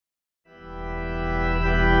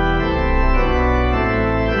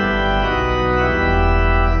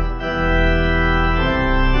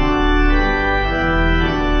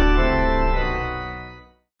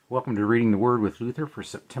Welcome to Reading the Word with Luther for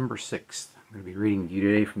September 6th. I'm going to be reading to you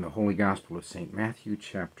today from the Holy Gospel of St. Matthew,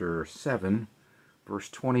 chapter 7, verse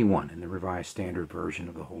 21, in the Revised Standard Version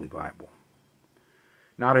of the Holy Bible.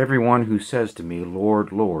 Not everyone who says to me,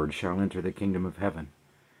 Lord, Lord, shall enter the kingdom of heaven,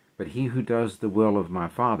 but he who does the will of my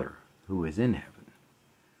Father, who is in heaven.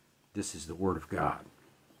 This is the Word of God.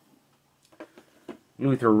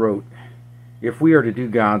 Luther wrote, "If we are to do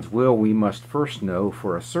God's will, we must first know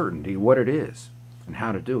for a certainty what it is and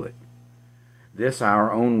how to do it. This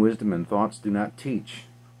our own wisdom and thoughts do not teach,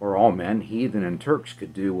 or all men, heathen and Turks,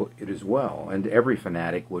 could do it as well, and every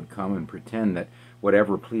fanatic would come and pretend that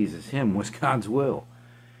whatever pleases him was God's will.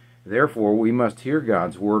 Therefore we must hear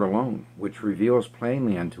God's word alone, which reveals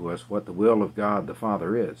plainly unto us what the will of God the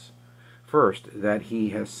Father is. First, that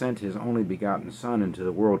he has sent his only begotten Son into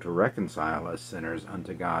the world to reconcile us sinners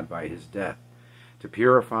unto God by his death, to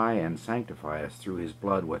purify and sanctify us through his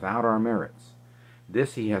blood without our merits.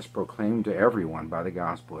 This he has proclaimed to everyone by the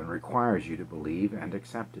gospel, and requires you to believe and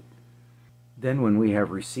accept it. Then when we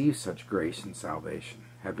have received such grace and salvation,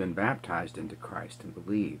 have been baptized into Christ, and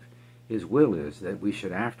believe, his will is that we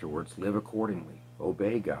should afterwards live accordingly,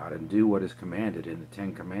 obey God, and do what is commanded in the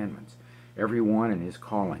 10 Commandments, every one in his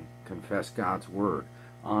calling, confess God's word,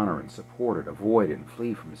 honor and support it, avoid and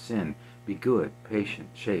flee from sin, be good,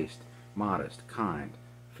 patient, chaste, modest, kind,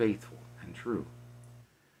 faithful, and true.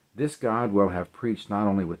 This God will have preached not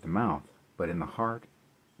only with the mouth, but in the heart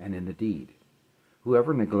and in the deed.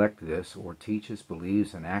 Whoever neglects this, or teaches,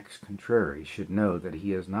 believes, and acts contrary, should know that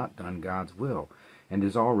he has not done God's will, and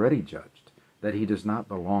is already judged, that he does not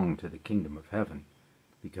belong to the kingdom of heaven,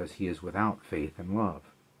 because he is without faith and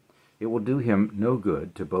love. It will do him no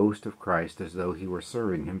good to boast of Christ as though he were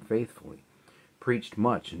serving him faithfully, preached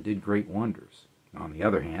much and did great wonders. On the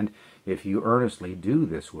other hand, if you earnestly do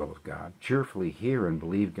this will of God, cheerfully hear and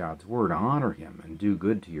believe God's word, honor him, and do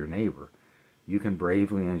good to your neighbor, you can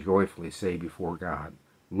bravely and joyfully say before God,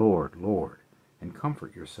 Lord, Lord, and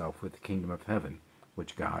comfort yourself with the kingdom of heaven,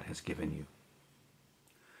 which God has given you.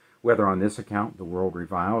 Whether on this account the world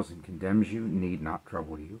reviles and condemns you need not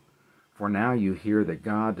trouble you, for now you hear that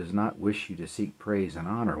God does not wish you to seek praise and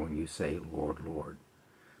honor when you say, Lord, Lord.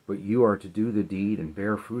 But you are to do the deed and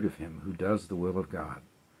bear fruit of him who does the will of God.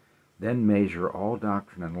 Then measure all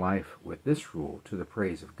doctrine and life with this rule to the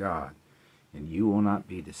praise of God, and you will not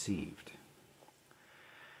be deceived."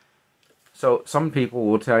 So some people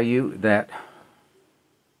will tell you that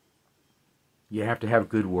you have to have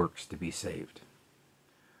good works to be saved.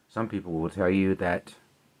 Some people will tell you that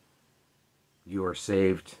you are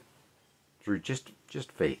saved through just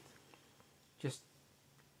faith.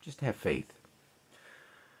 Just have faith.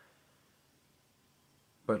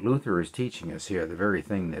 But Luther is teaching us here the very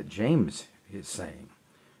thing that James is saying,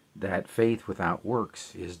 that faith without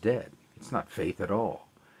works is dead. It's not faith at all.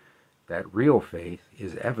 That real faith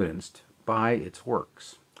is evidenced by its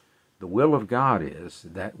works. The will of God is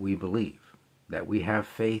that we believe, that we have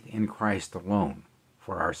faith in Christ alone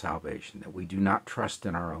for our salvation, that we do not trust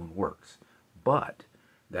in our own works, but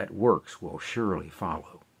that works will surely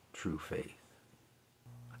follow true faith.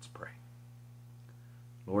 Let's pray.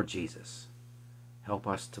 Lord Jesus, help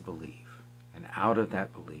us to believe, and out of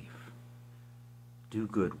that belief, do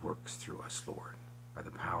good works through us, Lord, by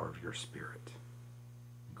the power of your Spirit.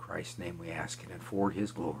 In Christ's name we ask it, and for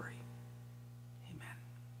his glory. Amen.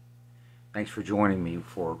 Thanks for joining me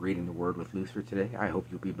for Reading the Word with Luther today. I hope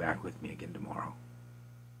you'll be back with me again tomorrow.